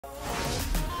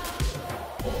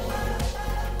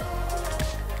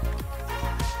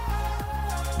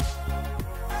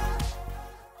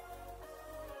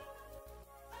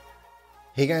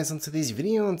Hey guys, on today's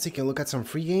video, I'm taking a look at some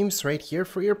free games right here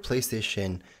for your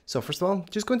PlayStation. So first of all,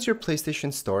 just go into your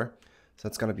PlayStation Store. So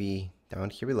that's going to be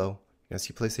down here below. You're going to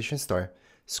see PlayStation Store.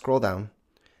 Scroll down.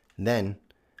 Then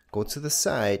go to the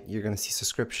side. You're going to see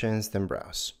subscriptions, then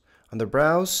browse. On the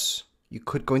browse, you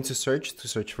could go into search to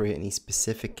search for any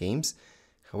specific games.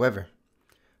 However,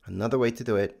 another way to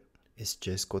do it is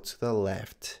just go to the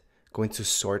left. Go into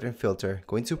sort and filter.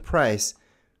 Go into price,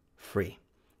 free.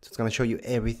 So it's going to show you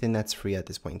everything that's free at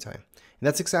this point in time. And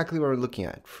that's exactly what we're looking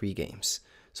at, free games.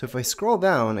 So if I scroll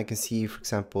down, I can see, for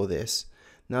example, this.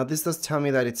 Now this does tell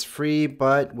me that it's free,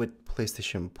 but with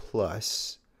PlayStation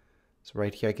Plus. So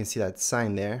right here, I can see that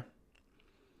sign there.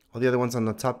 All the other ones on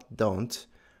the top don't.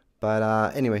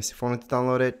 But anyways, if I wanted to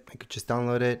download it, I could just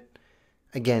download it.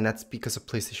 Again, that's because of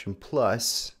PlayStation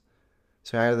Plus.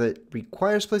 So either it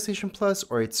requires PlayStation Plus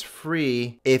or it's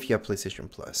free if you have PlayStation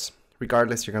Plus.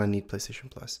 Regardless, you're going to need PlayStation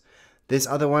Plus. This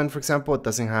other one, for example, it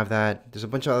doesn't have that. There's a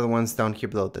bunch of other ones down here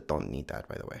below that don't need that,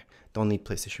 by the way. Don't need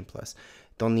PlayStation Plus.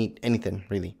 Don't need anything,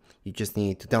 really. You just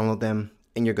need to download them,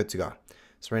 and you're good to go.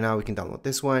 So right now, we can download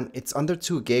this one. It's under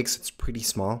 2 gigs. It's pretty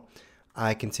small.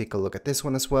 I can take a look at this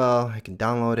one as well. I can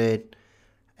download it.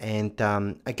 And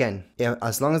again,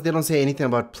 as long as they don't say anything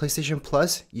about PlayStation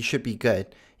Plus, you should be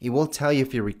good. It will tell you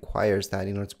if it requires that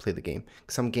in order to play the game.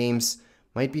 Some games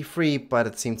might be free, but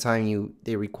at the same time,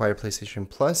 they require PlayStation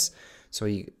Plus,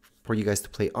 so for you guys to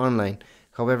play online.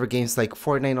 However, games like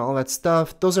Fortnite and all that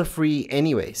stuff, those are free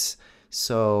anyways,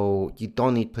 so you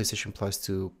don't need PlayStation Plus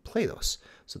to play those.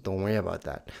 So don't worry about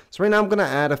that. So right now, I'm gonna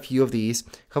add a few of these.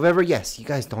 However, yes, you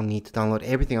guys don't need to download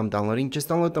everything I'm downloading. Just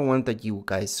download the one that you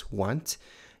guys want.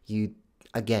 You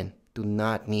again do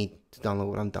not need to download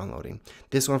what I'm downloading.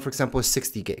 This one, for example, is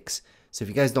 60 gigs. So if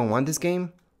you guys don't want this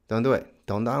game, don't do it.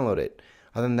 Don't download it.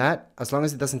 Other than that, as long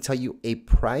as it doesn't tell you a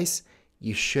price,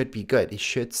 you should be good. It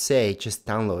should say just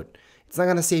download. It's not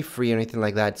going to say free or anything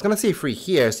like that. It's going to say free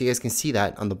here, so you guys can see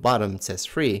that on the bottom it says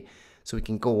free. So we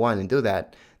can go on and do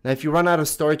that. Now, if you run out of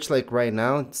storage like right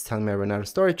now, it's telling me I run out of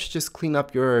storage, just clean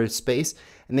up your space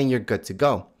and then you're good to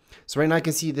go. So right now I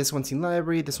can see this one's in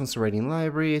library, this one's already in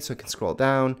library, so I can scroll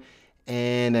down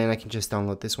and then I can just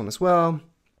download this one as well.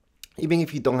 Even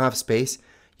if you don't have space,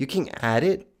 you can add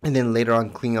it and then later on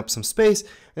clean up some space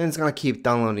and it's going to keep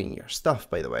downloading your stuff,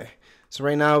 by the way. So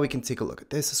right now we can take a look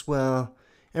at this as well.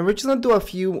 And we're just going to do a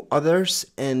few others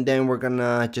and then we're going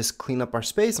to just clean up our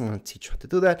space. I'm going to teach you how to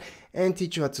do that and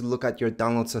teach you how to look at your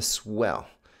downloads as well.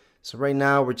 So right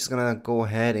now we're just going to go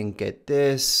ahead and get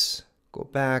this. Go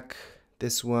back.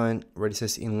 This one already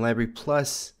says in library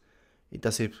plus. It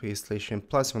does say PlayStation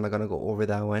Plus. I'm not going to go over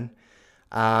that one.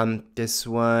 This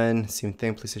one, same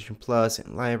thing, PlayStation Plus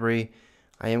and library.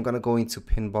 I am going to go into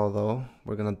pinball though.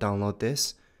 We're going to download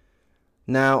this.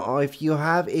 Now, if you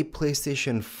have a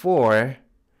PlayStation 4,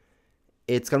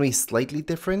 it's going to be slightly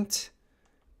different,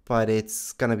 but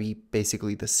it's going to be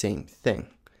basically the same thing.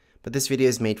 But this video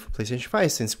is made for PlayStation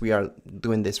 5 since we are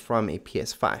doing this from a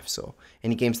PS5. So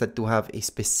any games that do have a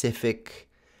specific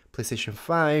PlayStation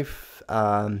 5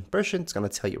 version, it's going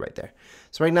to tell you right there.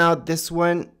 So right now, this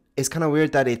one, it's kind of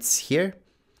weird that it's here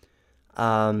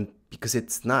because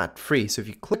it's not free. So if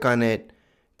you click on it,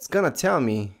 it's going to tell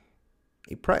me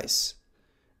a price.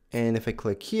 And if I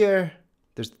click here,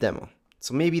 there's the demo.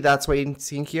 So maybe that's why you're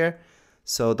seeing here.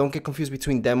 So don't get confused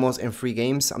between demos and free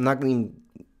games. I'm not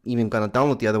even going to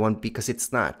download the other one because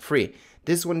it's not free.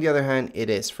 This one, on the other hand, it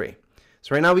is free.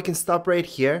 So right now we can stop right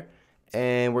here.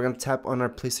 And we're going to tap on our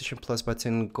PlayStation Plus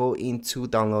button, go into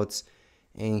downloads.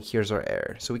 And here's our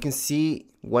error. So we can see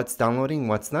what's downloading,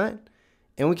 what's not.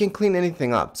 And we can clean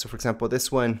anything up. So for example,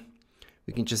 this one,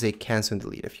 we can just say cancel and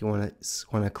delete if you want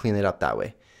to clean it up that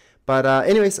way. But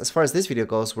anyways, as far as this video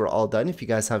goes, we're all done. If you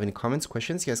guys have any comments,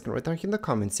 questions, you guys can write down here in the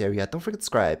comments area. Don't forget to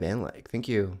subscribe and like. Thank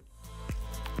you.